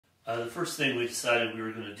The first thing we decided we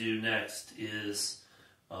were going to do next is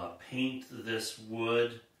paint this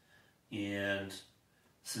wood, and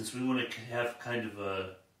since we want to have kind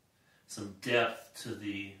of some depth to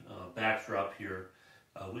the backdrop here,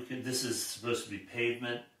 this is supposed to be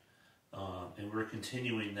pavement, and we're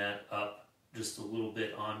continuing that up just a little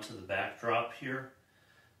bit onto the backdrop here.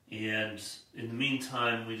 And in the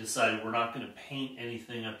meantime, we decided we're not going to paint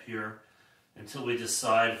anything up here until we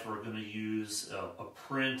decide if we're going to use a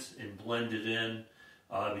print and blend it in,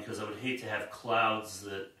 because I would hate to have clouds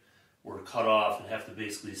that were cut off and have to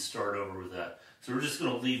basically start over with that. So we're just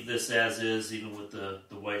going to leave this as is, even with the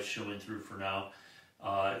white showing through for now,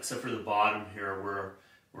 except for the bottom here where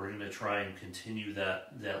we're going to try and continue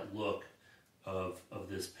that look of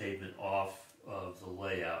this pavement off of the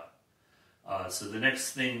layout. So the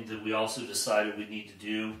next thing that we also decided we need to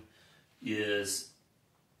do is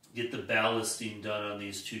get the ballasting done on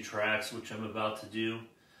these two tracks, which I'm about to do.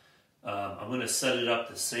 I'm going to set it up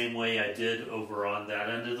the same way I did over on that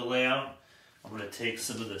end of the layout. I'm going to take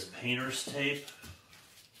some of this painter's tape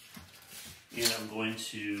and I'm going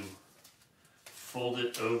to fold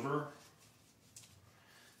it over,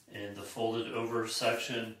 and the folded over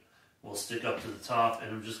section will stick up to the top,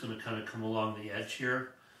 and I'm just going to kind of come along the edge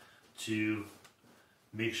here to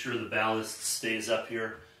make sure the ballast stays up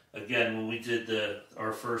here. Again, when we did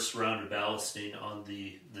our first round of ballasting on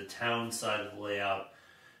the town side of the layout,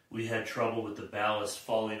 we had trouble with the ballast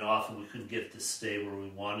falling off and we couldn't get it to stay where we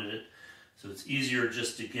wanted it. So it's easier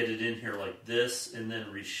just to get it in here like this and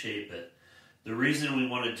then reshape it. The reason we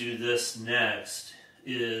want to do this next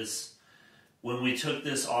is when we took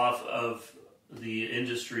this off of the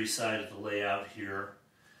industry side of the layout here,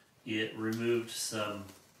 it removed some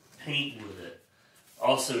paint with it.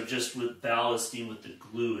 Also, just with ballasting with the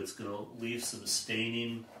glue, it's going to leave some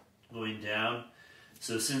staining going down.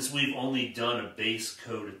 So since we've only done a base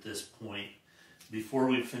coat at this point, before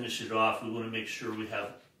we finish it off, we want to make sure we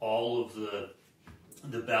have all of the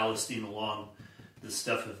ballasting along the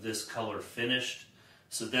stuff of this color finished.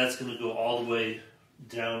 So that's going to go all the way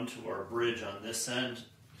down to our bridge on this end.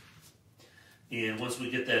 And once we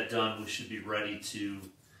get that done, we should be ready to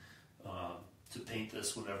paint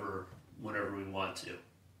this whenever we want to.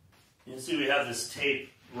 You can see we have this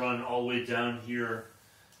tape run all the way down here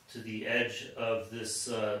to the edge of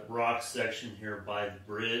this rock section here by the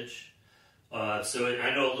bridge. So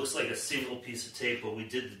I know it looks like a single piece of tape, but we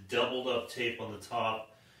did the doubled up tape on the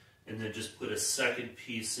top and then just put a second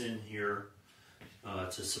piece in here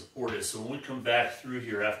to support it. So when we come back through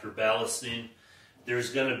here after ballasting,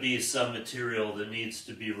 there's going to be some material that needs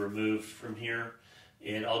to be removed from here,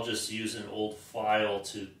 and I'll just use an old file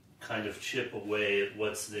to kind of chip away at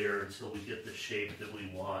what's there until we get the shape that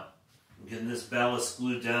we want. I'm getting this ballast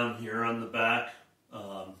glued down here on the back.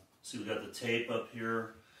 So we've got the tape up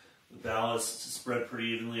here, the ballast spread pretty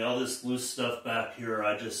evenly. All this loose stuff back here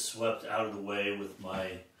I just swept out of the way with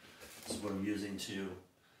this is what I'm using to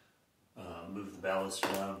move the ballast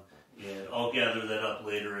around. And I'll gather that up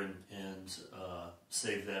later and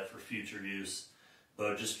save that for future use.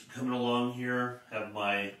 But just coming along here, have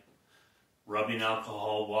my rubbing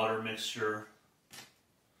alcohol water mixture,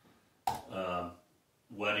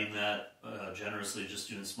 wetting that generously, just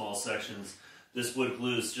doing small sections. This wood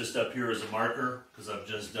glue is just up here as a marker because I've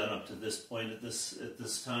just done up to this point at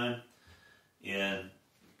this time, and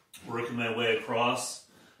working my way across.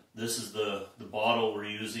 This is the bottle we're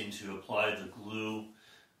using to apply the glue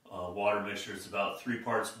water mixture. It's about 3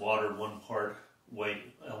 parts water, 1 part white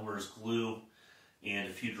Elmer's glue, and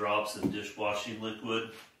a few drops of dishwashing liquid.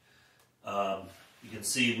 You can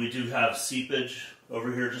see we do have seepage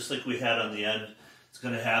over here, just like we had on the end. It's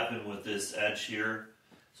going to happen with this edge here.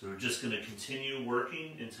 So we're just going to continue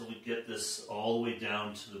working until we get this all the way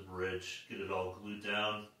down to the bridge, get it all glued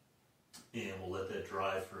down, and we'll let that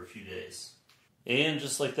dry for a few days. And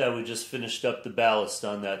just like that, we just finished up the ballast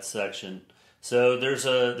on that section. So there's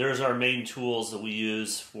our main tools that we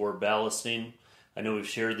use for ballasting. I know we've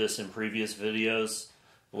shared this in previous videos.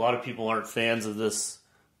 A lot of people aren't fans of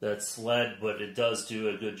that sled, but it does do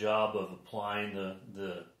a good job of applying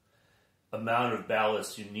the amount of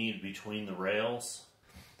ballast you need between the rails.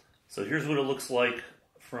 So here's what it looks like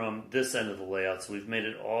from this end of the layout. So we've made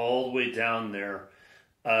it all the way down there.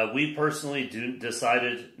 We personally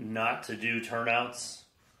decided not to do turnouts.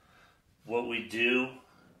 What we do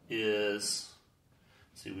is,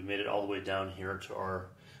 see, we made it all the way down here to our,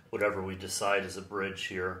 whatever we decide is a bridge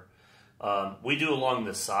here. We do along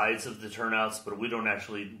the sides of the turnouts, but we don't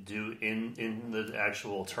actually do in the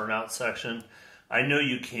actual turnout section. I know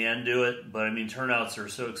you can do it, but I mean, turnouts are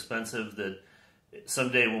so expensive that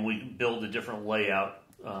someday when we build a different layout,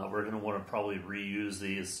 we're going to want to probably reuse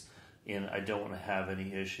these. and I don't want to have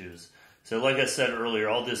any issues. So like I said earlier,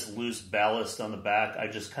 all this loose ballast on the back, I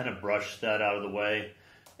just kind of brush that out of the way,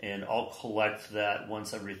 and I'll collect that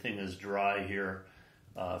once everything is dry here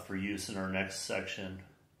for use in our next section.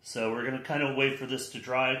 So we're going to kind of wait for this to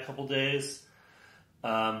dry a couple days.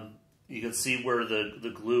 You can see where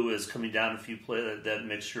the glue is coming down a few places, that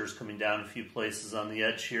mixture is coming down a few places on the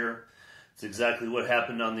edge here. It's exactly what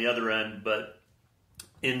happened on the other end, but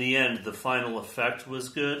in the end, the final effect was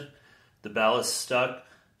good. The ballast stuck.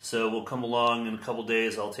 So we'll come along in a couple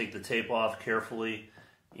days. I'll take the tape off carefully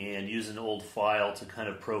and use an old file to kind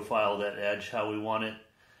of profile that edge how we want it.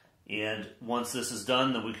 And once this is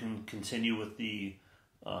done, then we can continue with the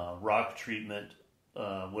rock treatment,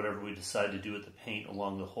 whatever we decide to do with the paint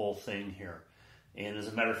along the whole thing here. And as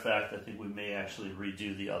a matter of fact, I think we may actually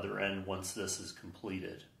redo the other end once this is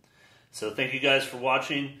completed. So thank you guys for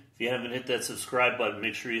watching. If you haven't hit that subscribe button,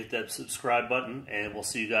 make sure you hit that subscribe button, and we'll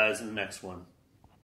see you guys in the next one.